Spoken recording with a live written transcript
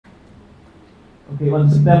Okay, on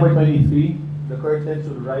September 23, the curtains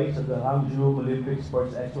will rise at the Hangzhou Olympic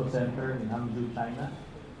Sports Expo Center in Hangzhou, China,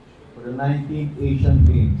 for the 19th Asian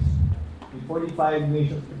Games, with 45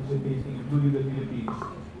 nations participating, including the Philippines,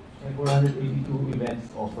 and 482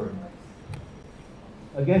 events offered.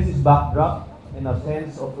 Against this backdrop and a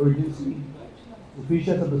sense of urgency,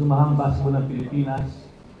 officials of the Sumahang Basketball ng Pilipinas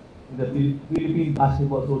and the Philippine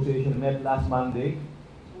Basketball Association met last Monday,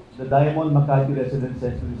 the Diamond Makati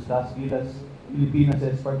residences to discuss Gilas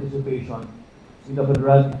Pilipinas' participation in the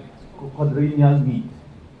quadrennial meet.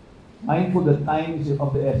 Mindful that time is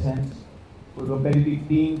of the essence for the competitive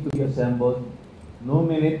team to be assembled, no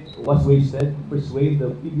minute was wasted to persuade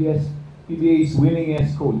the PBA's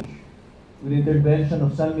winningest coach with the intervention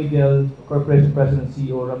of San Miguel Corporation President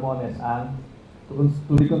CEO Ramon S. Ang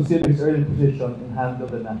to reconsider his early position in hand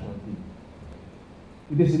of the national team.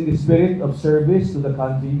 It is in the spirit of service to the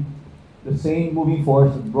country, the same moving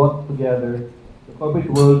force that brought together the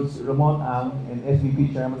corporate world's Ramon Ang and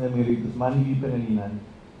SBP Chairman Emeritus Manny Penalinan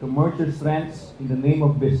to merge their strengths in the name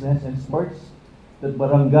of business and sports that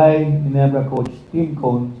Barangay Ginebra coach Tim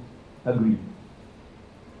Cone agreed.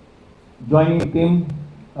 Joining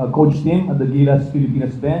Coach Tim at the Gilas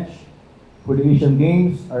Pilipinas bench for the Asian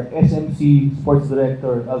Games are SMC Sports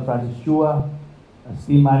Director Al Francis Chua as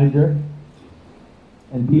team manager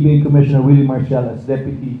and PBA Commissioner Willie Marshall as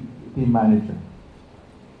Deputy Team Manager.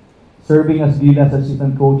 Serving as Gilas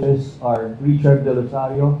assistant coaches are Richard De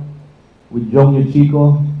Rosario with Jong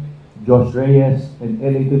Chico, Josh Reyes, and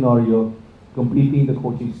L.A. Tenorio completing the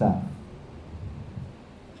coaching staff.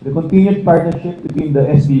 The continued partnership between the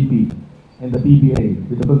SBP and the PBA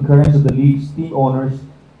with the concurrence of the league's team owners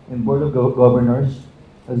and Board of Governors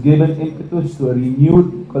has given impetus to a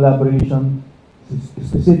renewed collaboration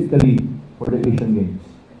specifically for the Asian Games.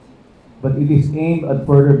 But it is aimed at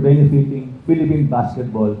further benefiting Philippine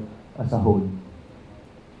basketball as a whole.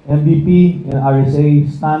 MVP and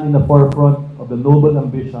RSA stand in the forefront of the noble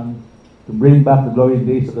ambition to bring back the glory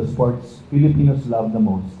days of the sports Filipinos love the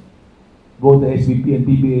most. Both the SBP and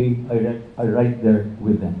PBA are right there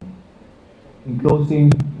with them. In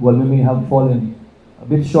closing, while we may have fallen a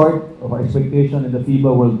bit short of our expectation in the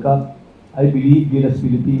FIBA World Cup, I believe Gilas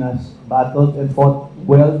Pilipinas battled and fought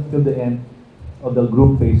well till the end of the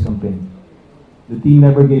group phase campaign. The team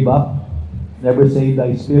never gave up, never saved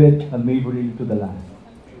thy spirit, unwavering to the last.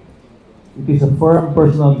 It is a firm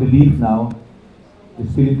personal belief now, this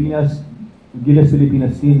Gilas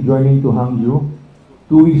Pilipinas team joining to Hangzhou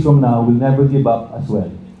 2 weeks from now will never give up as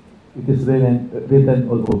well. It is written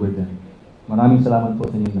all over them. Maraming salamat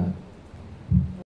po sa inyo lahat.